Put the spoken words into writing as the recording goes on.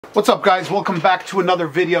What's up, guys? Welcome back to another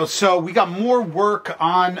video. So we got more work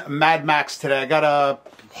on Mad Max today. I got a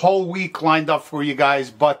whole week lined up for you guys,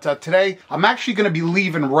 but today I'm actually going to be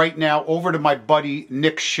leaving right now over to my buddy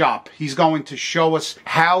Nick's shop. He's going to show us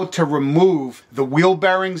how to remove the wheel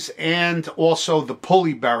bearings and also the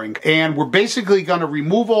pulley bearing, and we're basically going to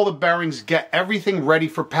remove all the bearings, get everything ready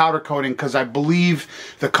for powder coating, because I believe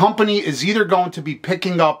the company is either going to be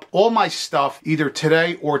picking up all my stuff either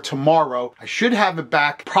today or tomorrow. I should have it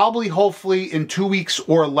back probably, hopefully, in 2 weeks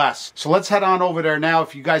or less. So let's head on over there now.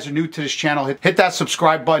 If you guys are new to this channel, hit that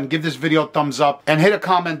subscribe button, give this video a thumbs up, and hit a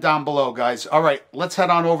comment down below, guys. All right, let's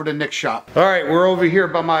head on over to Nick's shop. All right, we're over here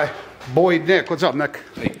by my boy Nick. What's up, Nick?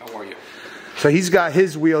 Hey, how are you? So he's got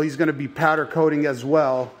his wheel. He's going to be powder coating as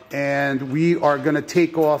well, and we are going to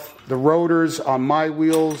take off the rotors on my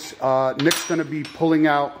wheels. Nick's going to be pulling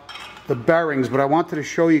out the bearings, but I wanted to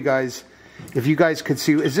show you guys, if you guys could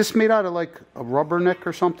see, is this made out of like a rubber, Nick,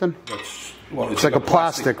 or something? Well, it's like a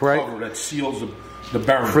plastic, right? Cover that seals the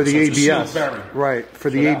bearing. For the so ABS. Right, for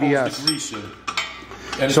the ABS. The grease in.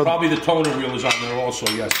 And so, probably the toner wheel is on there also,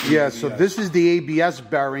 yes. Yeah, so this is the ABS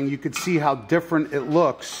bearing. You can see how different it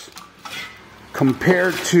looks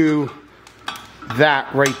compared to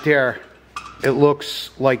that right there. It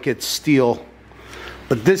looks like it's steel.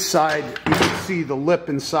 But this side, you can see the lip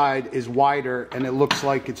inside is wider, and it looks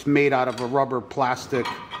like it's made out of a rubber plastic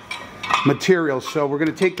material. So we're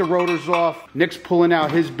going to take the rotors off. Nick's pulling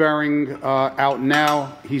out his bearing out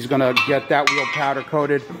now. He's going to get that wheel powder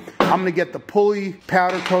coated. I'm going to get the pulley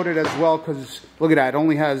powder coated as well, because look at that, it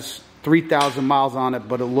only has 3,000 miles on it,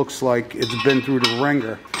 but it looks like it's been through the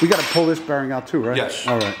ringer. We got to pull this bearing out too, right? Yes.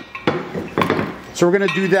 All right. So we're going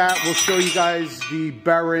to do that. We'll show you guys the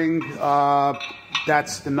bearing.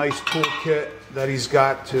 That's the nice toolkit that he's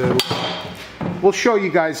got to. We'll show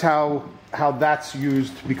you guys how that's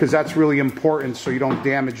used, because that's really important so you don't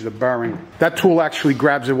damage the bearing. That tool actually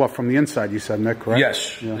grabs it, what, from the inside, you said, Nick, right?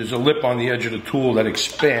 Yes. Yeah. There's a lip on the edge of the tool that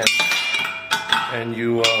expands, and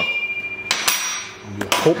you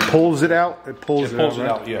pulls it out? It pulls it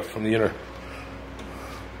out, yeah, from the inner.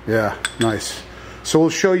 Yeah, nice. So we'll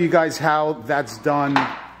show you guys how that's done.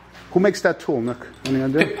 Who makes that tool, Nick? Any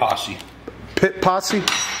idea? Pit Posse. Pit Posse?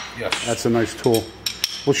 Yes. That's a nice tool.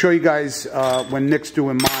 We'll show you guys when Nick's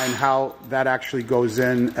doing mine how that actually goes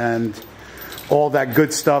in and all that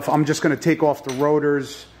good stuff. I'm just going to take off the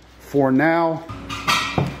rotors for now.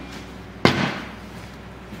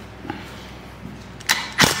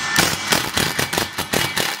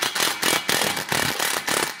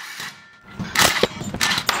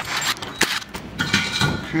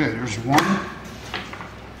 Okay, there's one.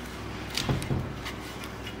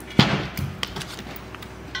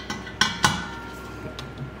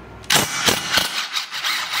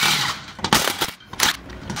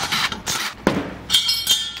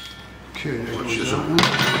 Okay, there's a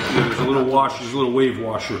little washer, there's a little wave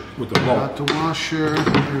washer with the bolt. Got the washer,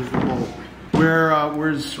 there's the bolt.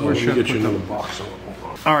 Where's let me get you another box.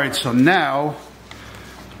 All right, so now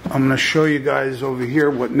I'm going to show you guys over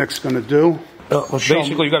here what Nick's going to do.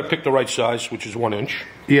 Basically, you got to pick the right size, which is 1 inch.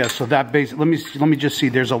 Yeah, so that base. Let me just see.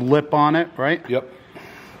 There's a lip on it, right? Yep.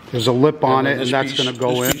 There's a lip on it, and that's going to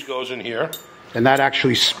go in. This piece goes in here. And that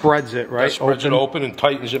actually spreads it, right? That spreads it open and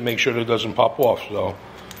tightens it, make sure that it doesn't pop off. So.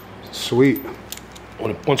 Sweet.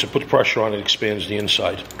 Once it puts pressure on it, expands the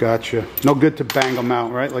inside. Gotcha. No good to bang them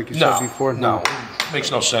out, right? Like you said before? No. Makes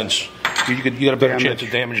no sense. You got a better chance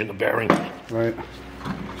of damaging the bearing. Right.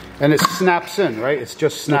 And it snaps in, right? It's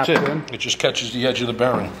just snaps in. It just catches the edge of the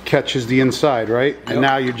bearing. Catches the inside, right? Yep. And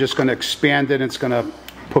now you're just going to expand it, and it's going to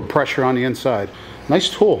put pressure on the inside. Nice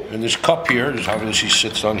tool. And this cup here, this obviously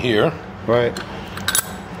sits on here. Right.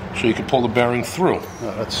 So you can pull the bearing through.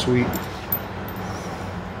 Oh, that's sweet.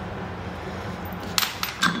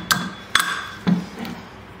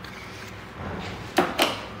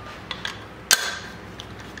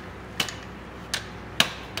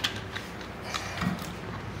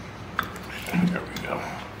 There we go.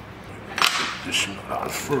 Get this on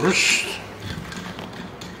first.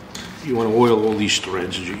 You want to oil all these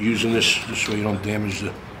threads as you're using this, just so you don't damage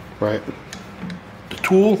the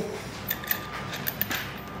tool.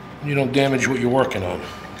 You don't damage what you're working on.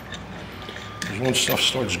 Because once stuff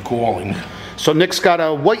starts galling. So Nick's got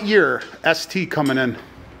a what year ST coming in?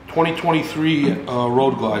 2023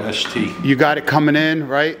 Road Glide ST. You got it coming in,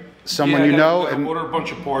 right? Someone you know, and ordered a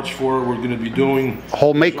bunch of parts for it. We're going to be doing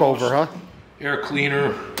whole makeover, huh? Air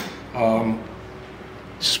cleaner,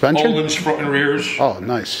 suspension, Olin's front and rears. Oh,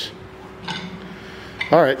 nice.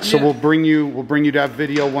 All right, so we'll bring you that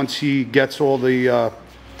video once he gets all the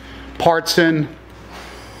parts in.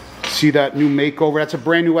 see that new makeover? That's a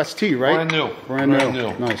brand new ST, right? Brand new. Brand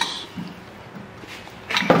new. Nice.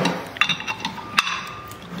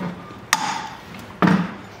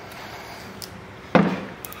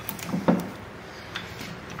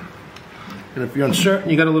 And if you're uncertain,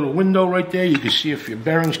 you got a little window right there. You can see if your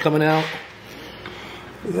bearing's coming out.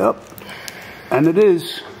 Yep. And it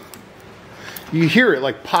is. You hear it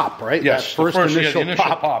like pop, right? Yes. That first initial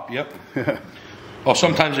pop. Yep. Well,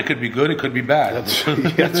 sometimes it could be good. It could be bad.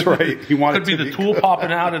 That's right. You want it could be the tool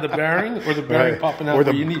popping out of the bearing, or the bearing popping out or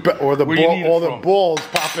the where you need, or the where ball, you need it or from. the balls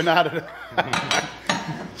popping out of it.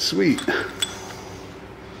 Sweet.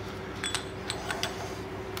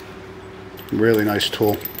 Really nice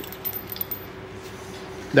tool.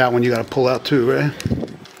 That one you got to pull out too, right?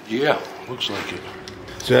 Yeah, looks like it.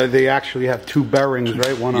 So they actually have two bearings,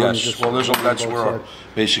 right? One on Yes. just Well, that's where sides.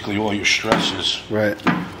 basically all your stress is. Right.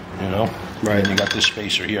 You know. Right. And you got this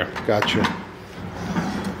spacer here. Gotcha.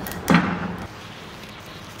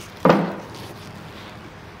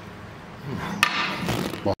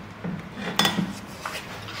 Well.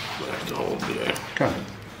 Okay.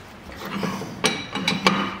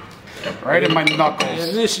 Right in my knuckles.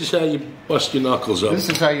 And this is how you bust your knuckles up. This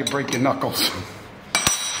is how you break your knuckles.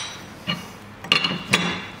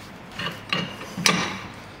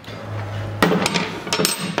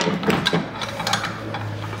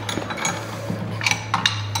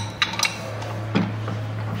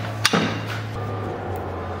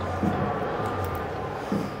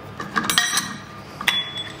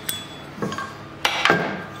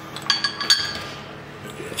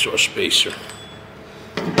 That's our spacer.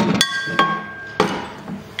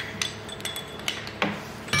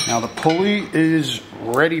 Now the pulley is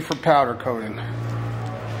ready for powder coating.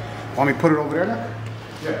 Want me to put it over there now?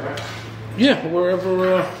 Yeah, right. Yeah,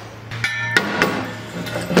 wherever.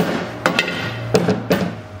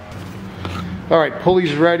 All right,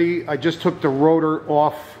 pulley's ready. I just took the rotor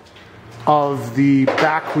off of the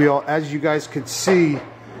back wheel. As you guys could see,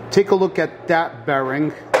 take a look at that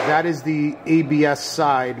bearing. That is the ABS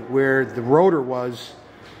side where the rotor was,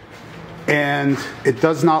 and it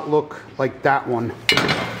does not look like that one.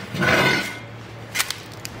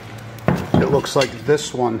 It looks like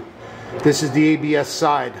this one. This is the ABS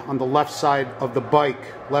side on the left side of the bike,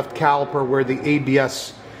 left caliper where the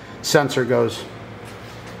ABS sensor goes.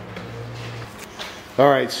 All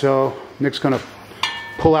right, so Nick's gonna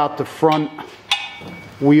pull out the front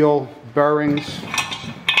wheel bearings.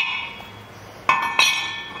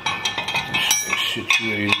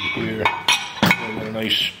 Situated here. A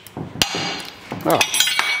nice. Oh,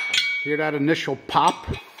 hear that initial pop?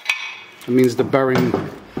 That means the bearing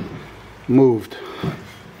moved.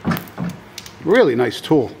 Really nice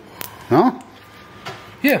tool, huh?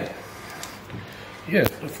 Yeah. Yeah,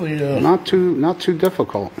 definitely. Not too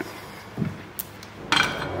difficult.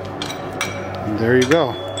 There you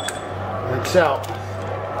go. That's out.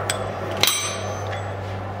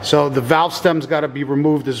 So the valve stem's got to be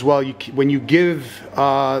removed as well. When you give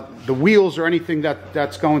the wheels or anything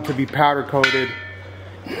that's going to be powder coated,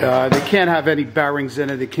 they can't have any bearings in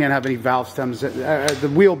it. They can't have any valve stems.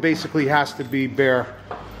 The wheel basically has to be bare,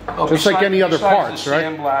 just like any other parts, right?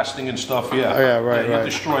 Sandblasting and stuff, yeah. Oh, yeah, right, You right.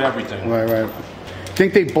 destroy everything. Right.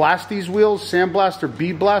 Think they blast these wheels, sandblast or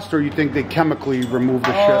bead blast, or you think they chemically remove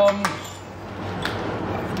the shit?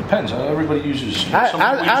 Depends. Everybody uses.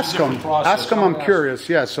 Ask them. I'm curious.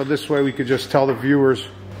 Yeah. So this way we could just tell the viewers.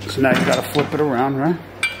 So now you got to flip it around, right?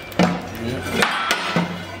 Yeah.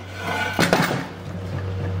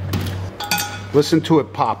 Listen to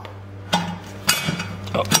it pop.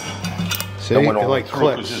 Oh. See, It it like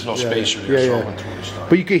clicks. There's no spacer there, so it went through this time.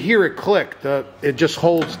 But you could hear it click. It just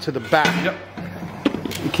holds to the back. Yep.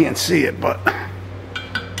 You can't see it, but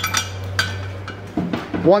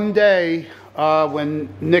one day when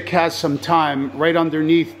Nick has some time, right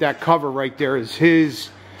underneath that cover right there is his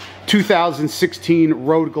 2016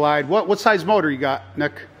 Road Glide. What size motor you got,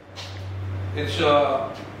 Nick? It's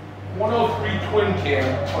a 103 twin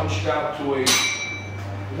cam punched out to a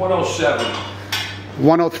 107.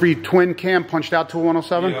 103 twin cam punched out to a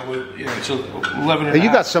 107. Yeah, it's a 11 and a You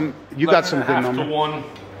half. got some good number. To 1.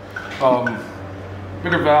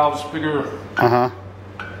 Bigger valves, bigger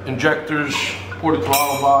injectors, ported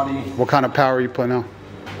throttle body. What kind of power are you putting out?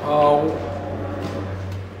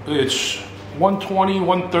 It's 120,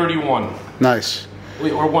 131. Nice.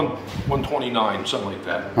 Or 129, something like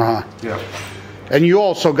that. Yeah. And you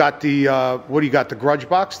also got the, what do you got, the Grudge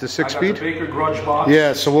Box, the 6-speed? I got the Baker Grudge Box.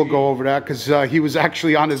 Yeah, so we'll go over that, because he was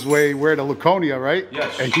actually on his way, to Laconia, right?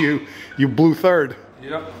 Yes. And you blew third.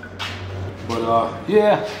 Yep. But,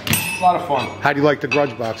 yeah, a lot of fun. How do you like the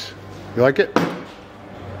Grudge Box? You like it?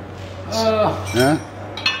 Yeah.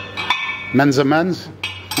 Men's a men's?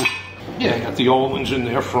 Yeah, got the old ones in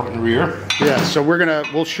there, front and rear. Yeah, so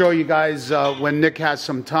we'll show you guys when Nick has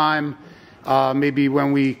some time, maybe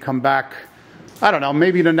when we come back, I don't know,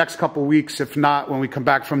 maybe the next couple weeks. If not, when we come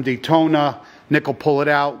back from Daytona, Nick will pull it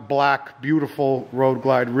out. Black, beautiful Road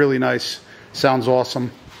Glide, really nice. Sounds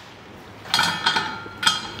awesome.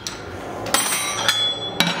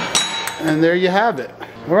 And there you have it.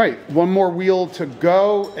 All right, one more wheel to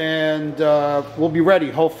go, and we'll be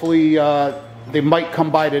ready. Hopefully, they might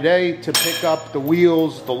come by today to pick up the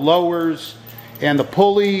wheels, the lowers, and the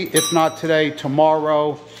pulley. If not today,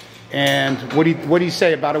 tomorrow. And what do you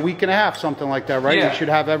say? About a week and a half, something like that, right? Yeah. You should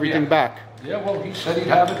have everything back. Yeah, well, he said he'd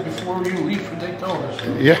have it before you leave for Daytona.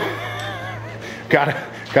 So. Yeah,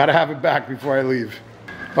 gotta have it back before I leave.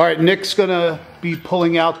 All right, Nick's gonna be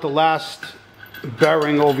pulling out the last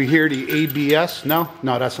bearing over here, the ABS. No,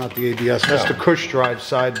 that's not the ABS. That's the Cush Drive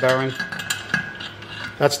side bearing.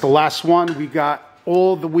 That's the last one. We got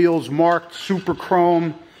all the wheels marked, super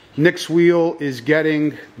chrome. Nick's wheel is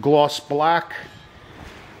getting gloss black.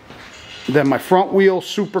 Then my front wheel,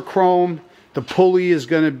 super chrome. The pulley is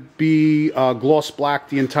going to be gloss black,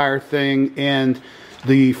 the entire thing. And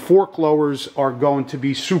the fork lowers are going to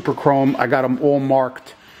be super chrome. I got them all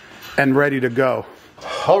marked and ready to go.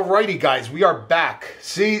 Alrighty, guys, we are back.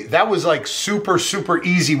 See, that was like super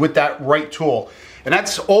easy with that right tool. And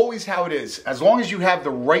that's always how it is. As long as you have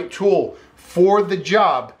the right tool for the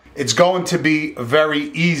job, it's going to be very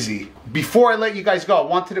easy. Before I let you guys go, I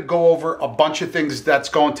wanted to go over a bunch of things that's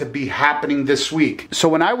going to be happening this week. So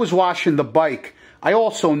when I was washing the bike, I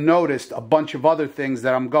also noticed a bunch of other things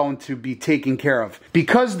that I'm going to be taking care of.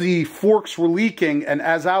 Because the forks were leaking, and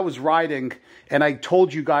as I was riding, and I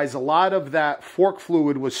told you guys a lot of that fork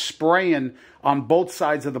fluid was spraying on both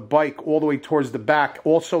sides of the bike all the way towards the back,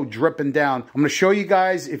 also dripping down. I'm going to show you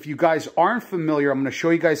guys, if you guys aren't familiar, I'm going to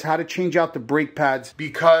show you guys how to change out the brake pads,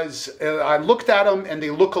 because I looked at them and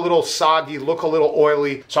they look a little soggy, look a little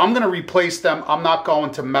oily. So I'm going to replace them. I'm not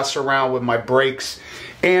going to mess around with my brakes.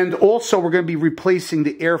 And also, we're going to be replacing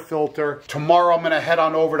the air filter. Tomorrow, I'm going to head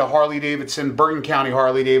on over to Harley Davidson, Bergen County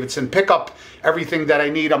Harley Davidson, pick up everything that I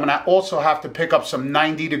need. I'm going to also have to pick up some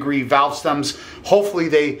 90-degree valve stems. Hopefully,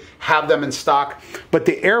 they have them in stock. But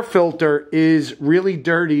the air filter is really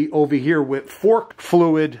dirty over here with fork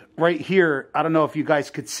fluid right here. I don't know if you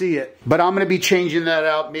guys could see it, but I'm going to be changing that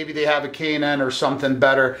out. Maybe they have a K&N or something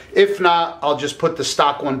better. If not, I'll just put the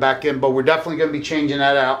stock one back in, but we're definitely going to be changing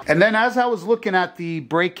that out. And then as I was looking at the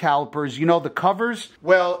brake calipers, you know, the covers,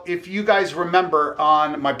 well, if you guys remember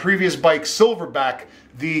on my previous bike, Silverback,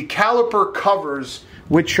 the caliper covers,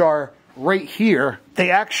 which are right here,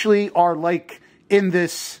 they actually are like in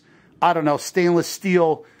this, I don't know, stainless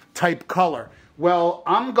steel type color. Well,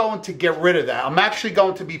 I'm going to get rid of that. I'm actually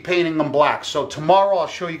going to be painting them black. So tomorrow I'll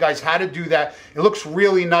show you guys how to do that. It looks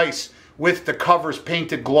really nice with the covers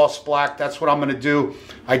painted gloss black. That's what I'm going to do.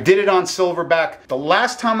 I did it on Silverback. The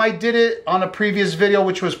last time I did it on a previous video,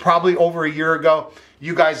 which was probably over a year ago,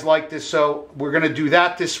 you guys liked this, so we're going to do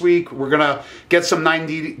that this week. We're going to get some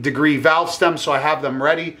 90-degree valve stems so I have them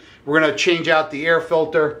ready. We're going to change out the air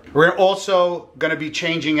filter. We're also going to be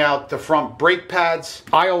changing out the front brake pads.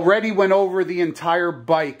 I already went over the entire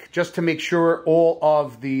bike just to make sure all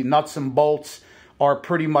of the nuts and bolts are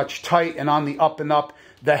pretty much tight and on the up and up.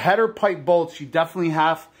 The header pipe bolts, you definitely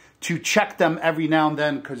have to check them every now and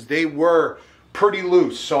then because they were pretty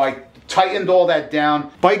loose. So I tightened all that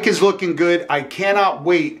down. Bike is looking good. I cannot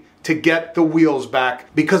wait to get the wheels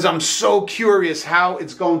back because I'm so curious how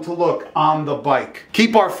it's going to look on the bike.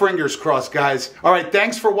 Keep our fingers crossed, guys. All right,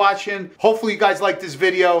 thanks for watching. Hopefully you guys liked this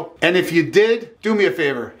video. And if you did, do me a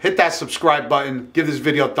favor. Hit that subscribe button. Give this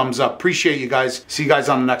video a thumbs up. Appreciate you guys. See you guys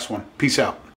on the next one. Peace out.